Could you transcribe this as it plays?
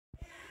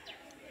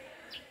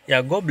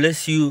Yeah, God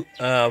bless you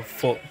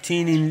for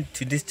tuning in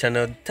to this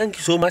channel. Thank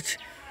you so much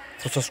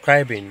for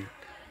subscribing,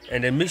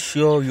 and then make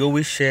sure you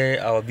always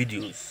share our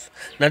videos.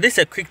 Now, this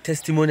is a quick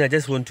testimony I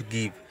just want to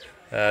give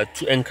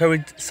to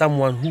encourage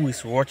someone who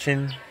is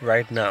watching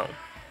right now.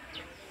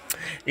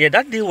 Yeah,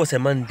 that day was a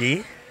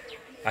Monday.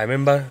 I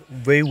remember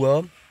very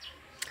well.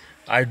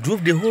 I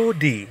drove the whole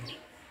day,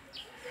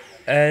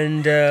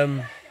 and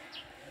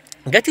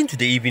getting to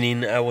the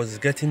evening, I was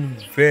getting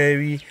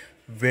very,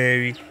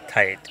 very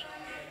tired.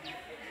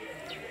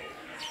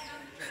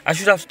 I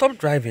should have stopped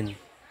driving,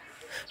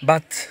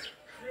 but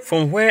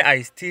from where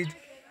I stayed,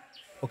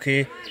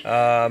 okay,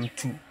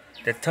 to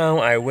the town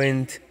I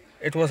went,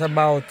 it was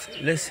about,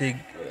 let's say,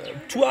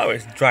 2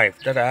 hours drive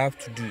that I have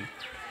to do.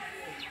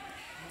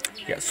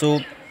 Yeah,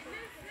 so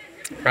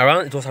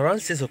it was around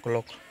 6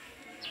 o'clock,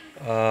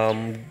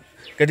 um,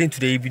 getting to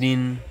the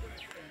evening,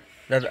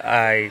 that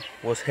I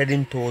was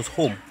heading towards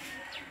home.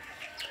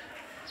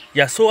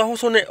 Yeah, so I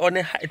was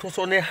it was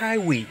on a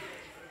highway.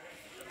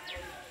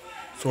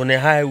 So on a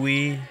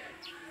highway,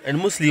 and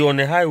mostly on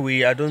a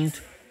highway, I don't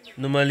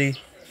normally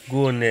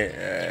go on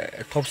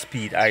a top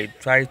speed. I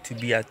try to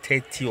be at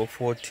 30 or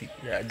 40,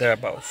 yeah,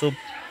 thereabout. So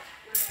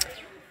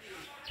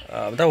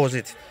that was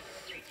it.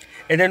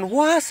 And then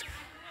was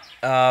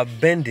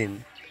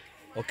bending.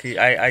 Okay,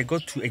 I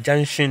got to a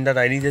junction that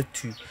I needed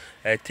to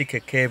take a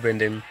cab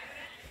and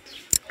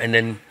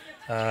then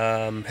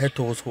head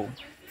towards home.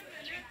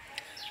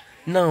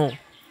 Now,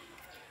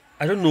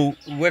 I don't know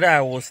whether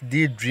I was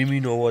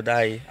daydreaming or what.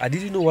 I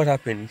didn't know what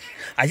happened.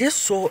 I just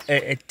saw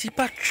a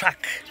tipper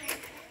truck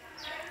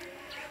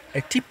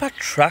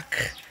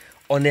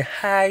on a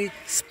high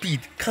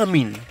speed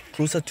coming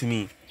closer to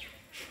me.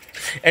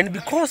 And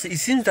because it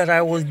seems that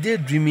I was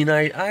daydreaming,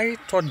 I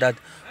thought that,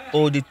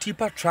 oh, the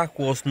tipper truck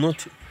was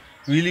not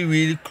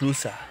really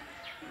closer,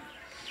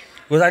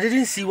 because I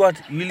didn't see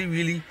what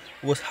really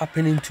was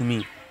happening to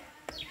me.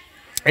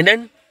 And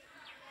then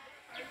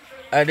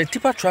the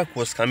tipper truck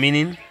was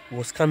coming,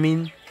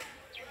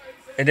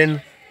 and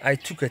then I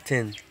took a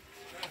turn.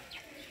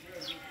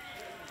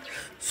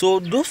 So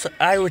those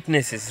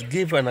eyewitnesses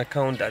gave an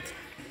account that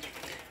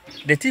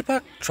the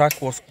tipper truck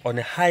was on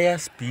a higher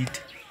speed,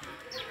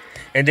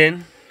 and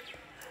then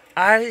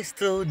I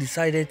still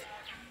decided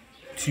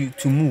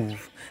to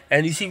move.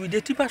 And you see, with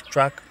the tipper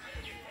truck,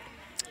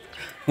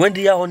 when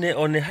they are on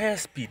a higher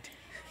speed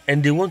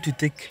and they want to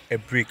take a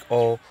brake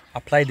or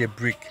apply the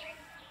brake,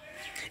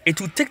 it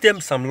will take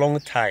them some long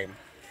time,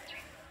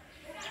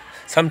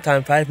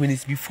 sometime 5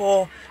 minutes,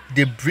 before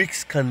the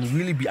brakes can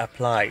really be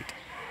applied.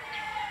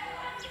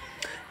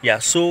 Yeah,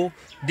 so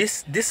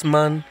this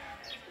man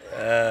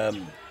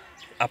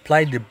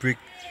applied the brake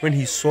when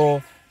he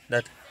saw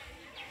that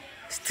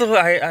still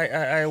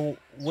I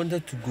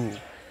wanted to go.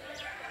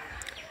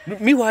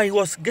 Meanwhile, he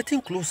was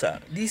getting closer,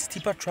 this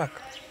tipper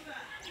truck.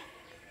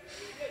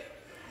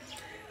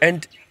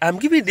 And I'm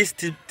giving this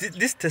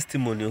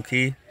testimony,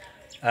 okay,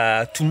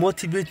 to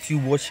motivate you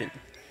watching.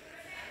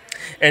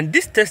 And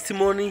this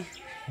testimony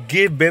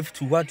gave birth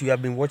to what you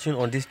have been watching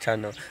on this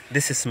channel.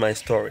 This is my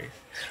story.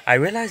 I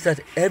realized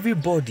that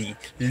everybody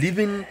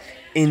living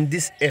in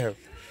this earth,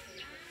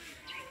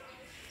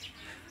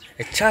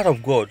 a child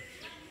of God,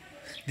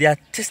 there are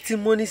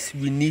testimonies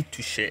we need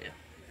to share.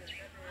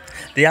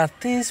 There are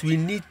things we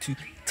need to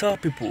tell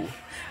people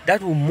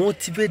that will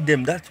motivate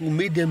them, that will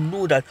make them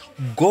know that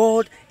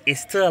God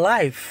is still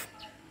alive.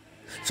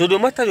 So no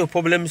matter your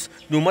problems,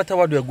 no matter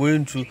what you are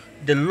going through,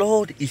 the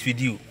Lord is with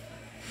you.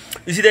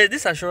 You see, there is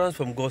this assurance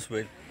from God's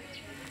word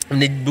in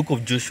the book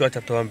of Joshua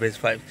chapter 1 verse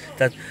 5,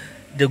 that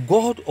the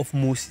God of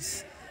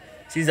Moses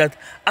says that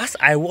as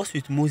I was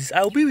with Moses,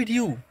 I will be with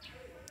you.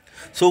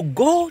 So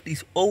God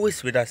is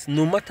always with us,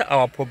 no matter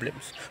our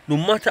problems, no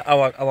matter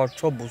our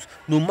troubles,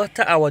 no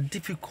matter our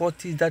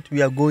difficulties that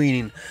we are going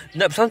in.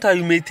 Now, sometimes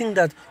you may think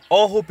that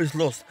all hope is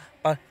lost,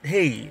 but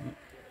hey,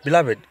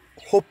 beloved,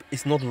 hope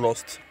is not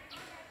lost.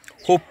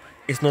 Hope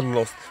is not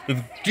lost.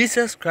 With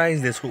Jesus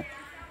Christ, there's hope.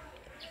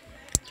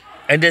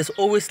 And there's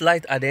always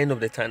light at the end of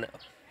the tunnel.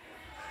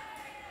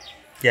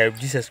 Yeah, with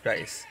Jesus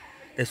Christ,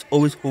 there's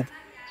always hope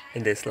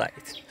and there's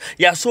light.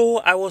 Yeah, so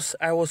I was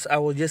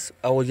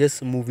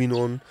just moving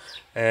on,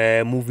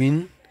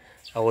 moving.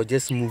 I was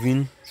just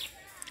moving,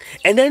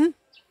 and then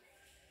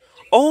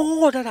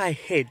all that I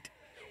heard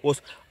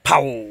was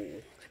pow.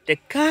 The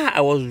car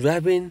I was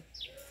driving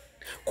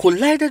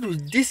collided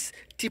with this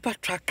tipper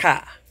truck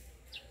car,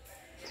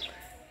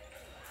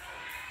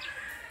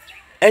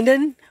 and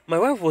then my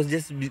wife was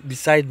just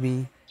beside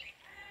me,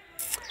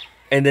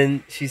 and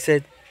then she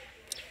said,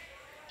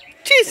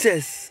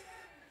 "Jesus,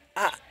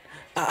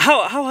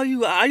 how are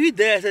you? Are you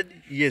there?" I said,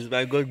 "Yes,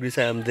 by God's grace,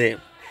 I am there."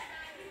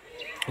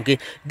 Okay,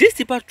 this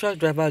tipper truck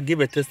driver gave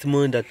a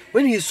testimony that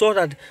when he saw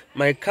that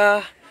my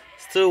car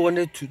still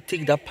wanted to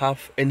take that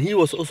path and he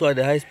was also at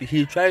the high speed,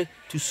 he tried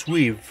to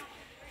swerve,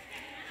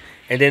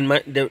 and then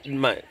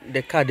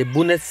the car, the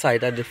bonnet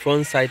side at the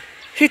front side,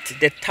 hit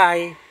the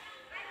tire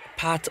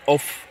part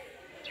of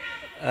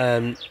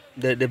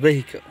the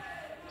vehicle,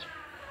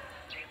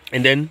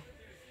 and then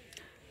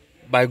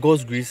by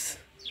God's grace,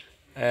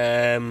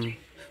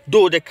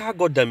 Though the car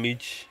got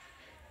damaged,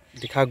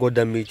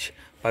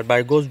 but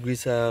by God's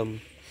grace,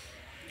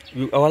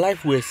 our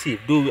life were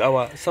saved.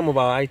 Though some of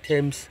our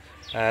items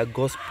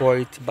got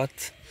spoiled,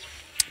 but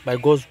by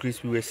God's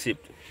grace we were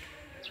saved.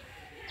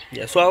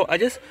 Yeah. So I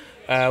just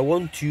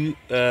want you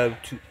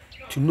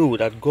to know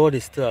that God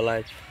is still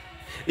alive.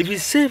 If He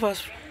saved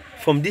us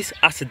from this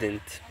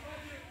accident,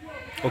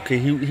 okay,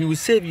 He will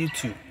save you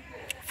too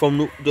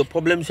from the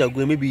problems you are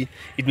going. Maybe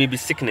it may be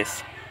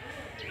sickness,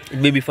 it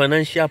may be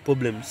financial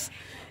problems,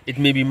 it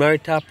may be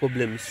marital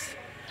problems.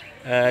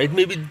 It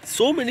may be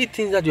so many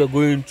things that you are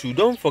going through.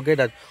 Don't forget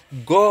that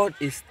God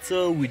is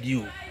still with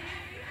you.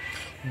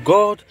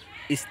 God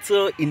is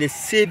still in the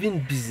saving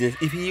business.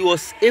 If He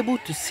was able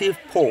to save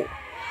Paul,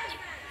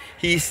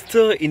 He is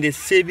still in the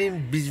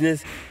saving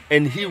business,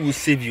 and He will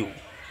save you.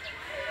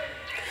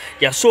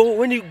 Yeah. So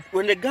when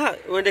the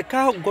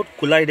car got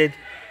collided,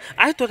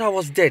 I thought I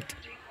was dead.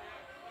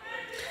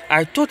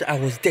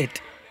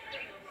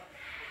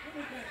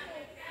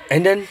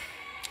 And then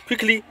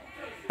quickly,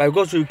 by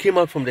God's will, we came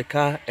out from the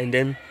car, and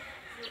then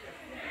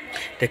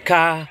the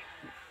car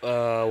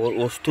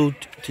was towed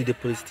to the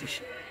police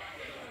station.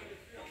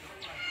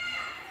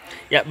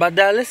 Yeah, but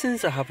there are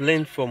lessons I have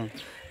learned from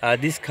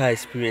this car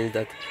experience,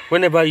 that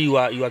whenever you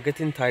are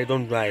getting tired,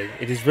 don't drive.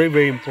 It is very,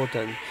 very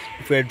important.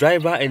 If you're a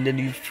driver and then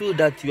you feel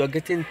that you are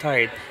getting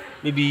tired,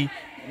 maybe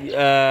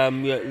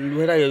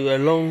whether you're a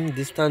long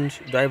distance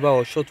driver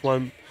or short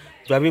one,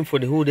 driving for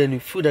the whole day and you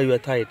feel that you are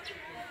tired,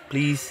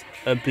 please,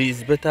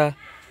 better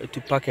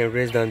to park and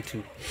rest than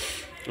to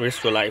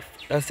risk your life.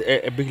 That's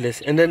a big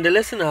lesson. And then the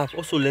lesson I have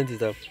also learned is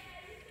that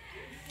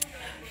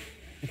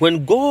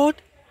when God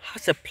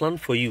has a plan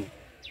for you,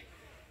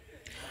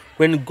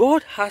 when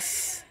God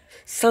has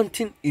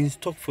something in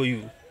stock for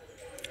you,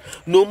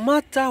 no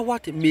matter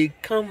what may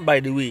come by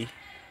the way,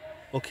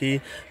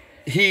 okay,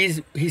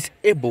 He's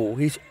able,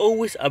 He's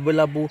always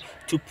available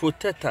to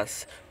protect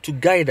us, to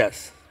guide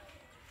us.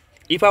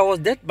 If I was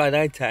dead by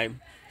that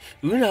time,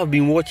 we wouldn't have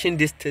been watching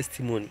this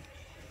testimony.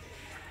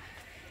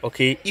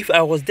 Okay, if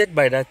I was dead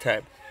by that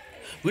time,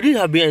 we wouldn't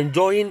have been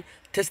enjoying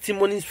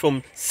testimonies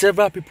from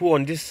several people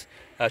on this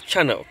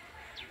channel.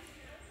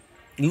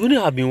 You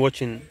wouldn't have been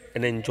watching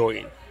and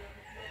enjoying.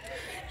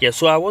 Yeah,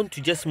 so I want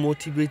to just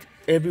motivate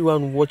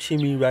everyone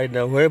watching me right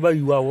now, wherever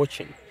you are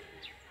watching,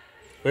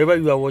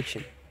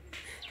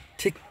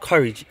 take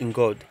courage in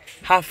God,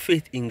 have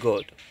faith in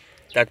God,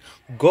 that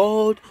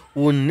God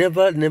will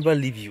never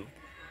leave you.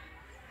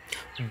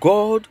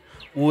 God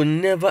will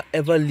never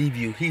ever leave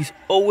you. He's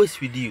always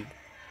with you.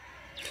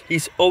 He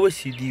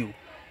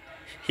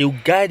will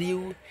guide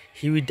you,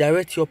 He will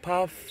direct your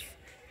path,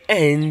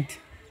 and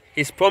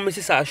His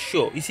promises are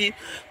sure. You see,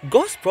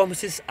 God's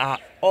promises are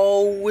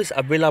always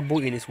available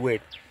in His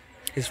word.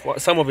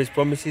 Some of His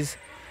promises: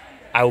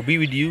 I will be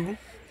with you,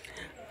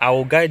 I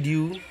will guide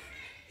you,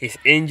 His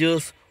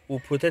angels will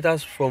protect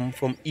us from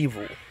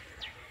evil.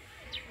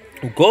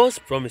 God's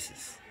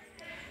promises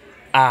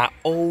are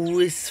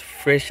always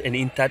fresh and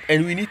intact,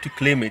 and we need to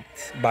claim it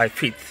by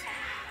faith.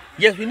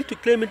 Yes, we need to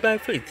claim it by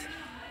faith.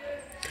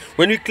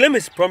 When we claim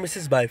His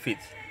promises by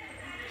faith,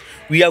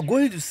 we are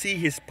going to see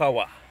His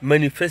power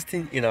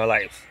manifesting in our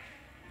lives.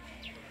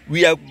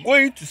 We are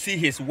going to see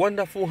His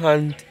wonderful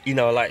hand in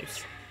our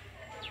lives.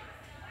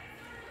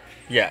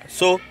 Yeah,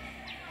 so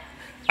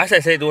as I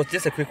said, it was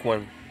just a quick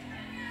one,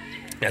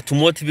 to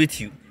motivate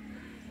you,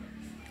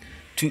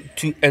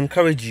 to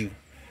encourage you.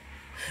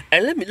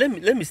 And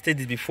let me state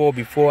this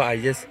before I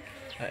just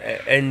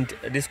end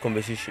this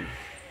conversation.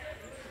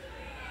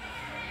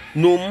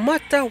 No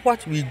matter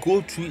what we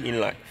go through in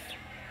life,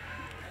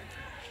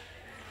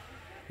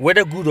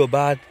 whether good or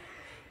bad,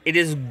 it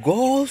is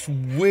God's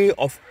way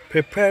of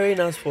preparing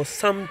us for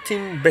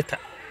something better.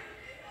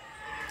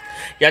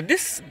 Yeah,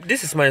 this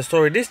is my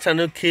story. This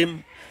channel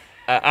came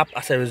up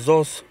as a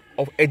result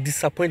of a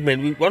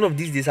disappointment. One of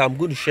these days, I'm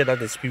going to share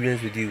that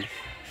experience with you.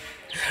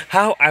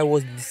 How I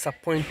was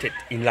disappointed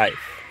in life.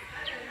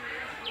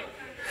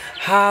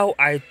 How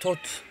I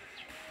thought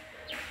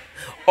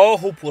all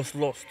hope was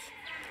lost.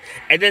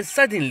 And then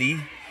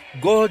suddenly,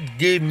 God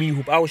gave me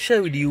hope. I will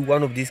share with you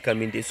one of these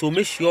coming days. So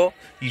make sure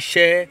you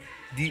share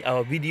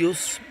my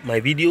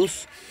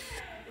videos,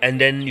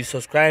 and then you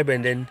subscribe,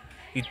 and then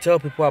you tell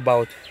people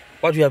about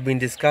what we have been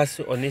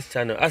discussing on this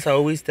channel. As I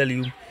always tell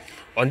you,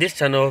 on this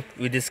channel,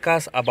 we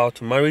discuss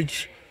about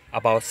marriage,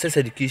 about sex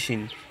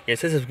education. Yeah,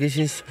 sex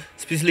education is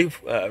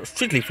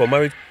strictly for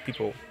married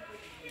people.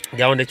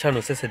 They are on the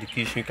channel, sex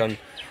education. You can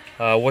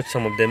watch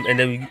some of them, and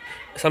then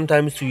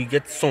sometimes we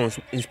get songs,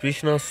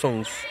 inspirational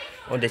songs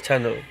on the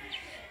channel,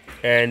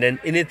 and then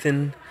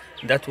anything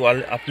that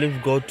will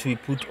uplift God to be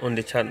put on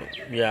the channel.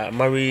 Yeah,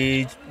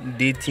 marriage,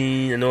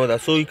 dating, and all that.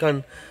 So you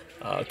can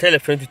tell a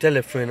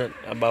friend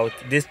about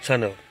this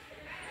channel.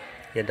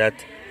 Yeah, that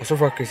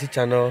Osofo Akrasi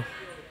channel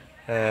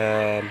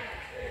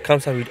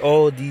comes up with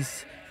all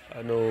these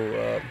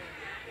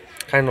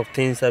kind of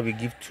things that we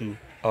give to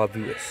our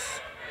viewers.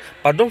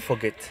 But don't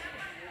forget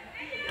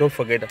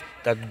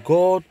that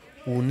God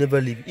will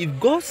never leave. If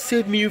God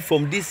saved me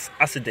from this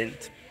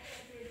accident,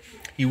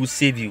 He will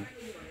save you.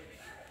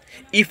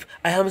 If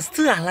I am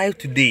still alive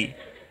today,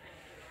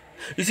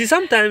 you see,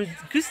 sometimes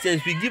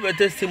Christians we give a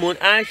testimony,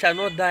 I shall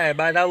not die,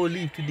 but I will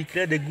live to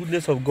declare the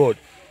goodness of God.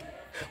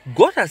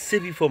 God has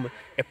saved you from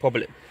a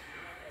problem.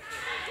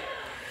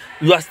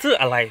 You are still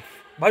alive,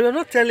 but you are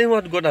not telling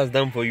what God has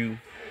done for you.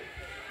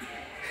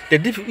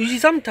 You see,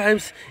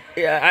 sometimes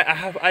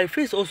I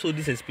face also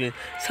this experience.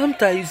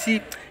 Sometimes you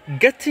see,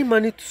 getting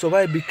money to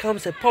survive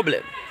becomes a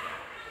problem,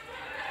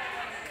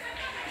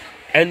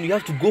 and you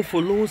have to go for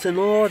loans and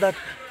all that.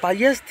 But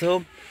yes,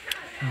 still,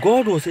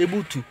 God was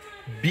able to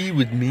be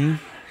with me,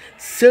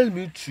 sell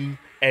me through,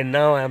 and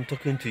now I am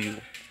talking to you.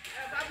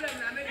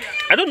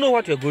 I don't know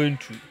what you're going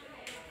through.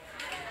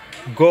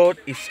 God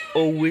is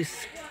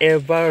always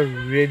ever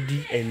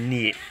ready and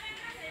near.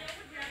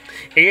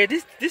 And yeah,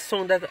 this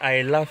song that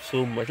I love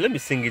so much, let me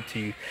sing it to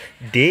you.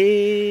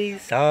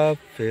 Days are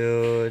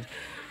filled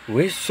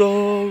with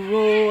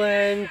sorrow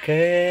and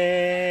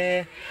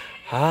care,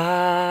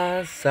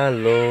 hearts are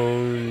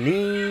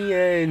lonely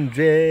and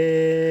dread,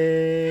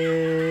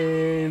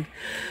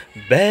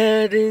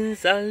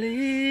 burdens are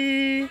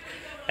laid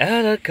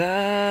at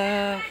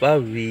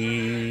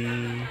Calvary.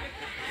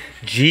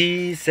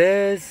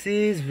 Jesus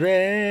is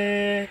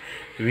very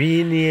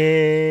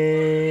near.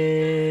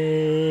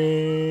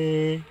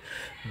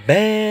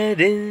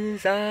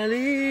 Burdens are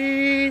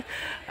laid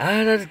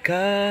at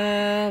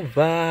Calvary.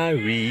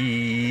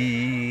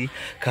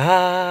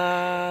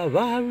 Calvary.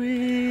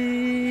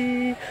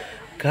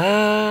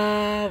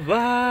 Calvary.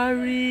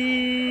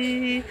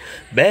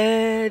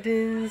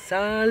 Burdens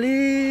are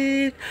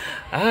laid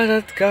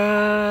at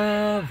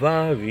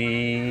Calvary.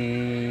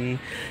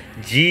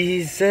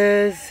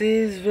 Jesus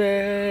is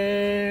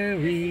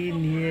very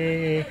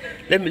near.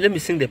 Let me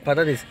sing the part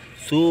that is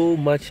so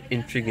much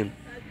intriguing.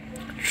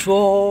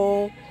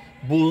 Trouble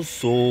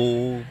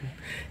soul,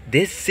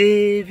 the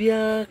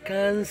Savior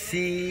can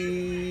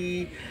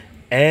see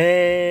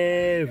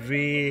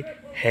every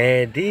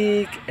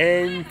headache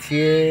and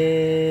tear.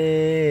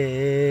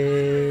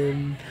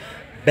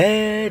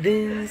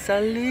 Burdens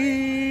are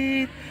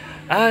laid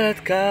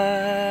at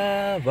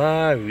Calvary.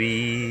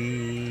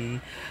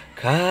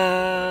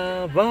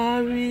 Calvary,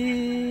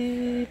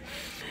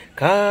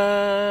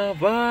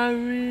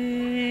 Calvary,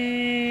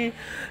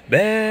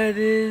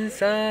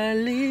 burdens are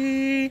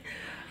laid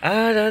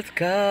at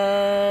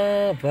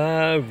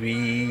Calvary.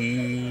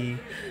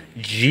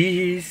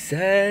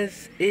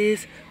 Jesus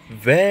is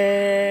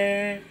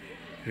very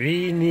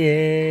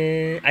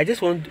near. I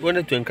just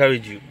wanted to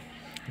encourage you.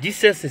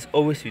 Jesus is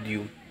always with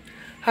you.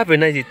 Have a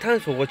nice day.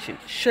 Thanks for watching.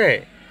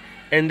 Share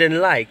and then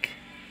like.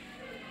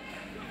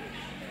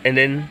 And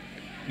then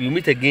we'll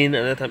meet again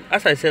another time.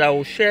 As I said, I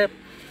will share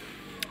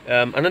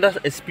another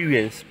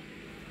experience,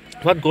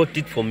 what God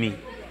did for me,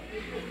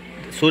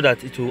 so that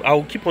I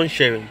will keep on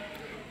sharing,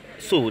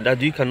 so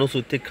that you can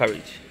also take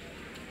courage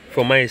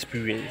from my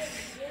experience.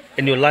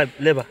 And your life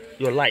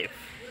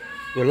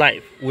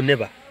will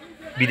never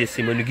be the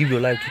same when you give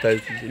your life to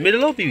Jesus. May the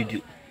Lord be with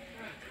you.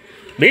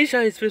 May He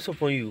shine His face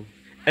upon you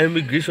and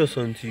be gracious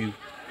unto you.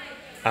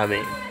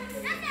 Amen.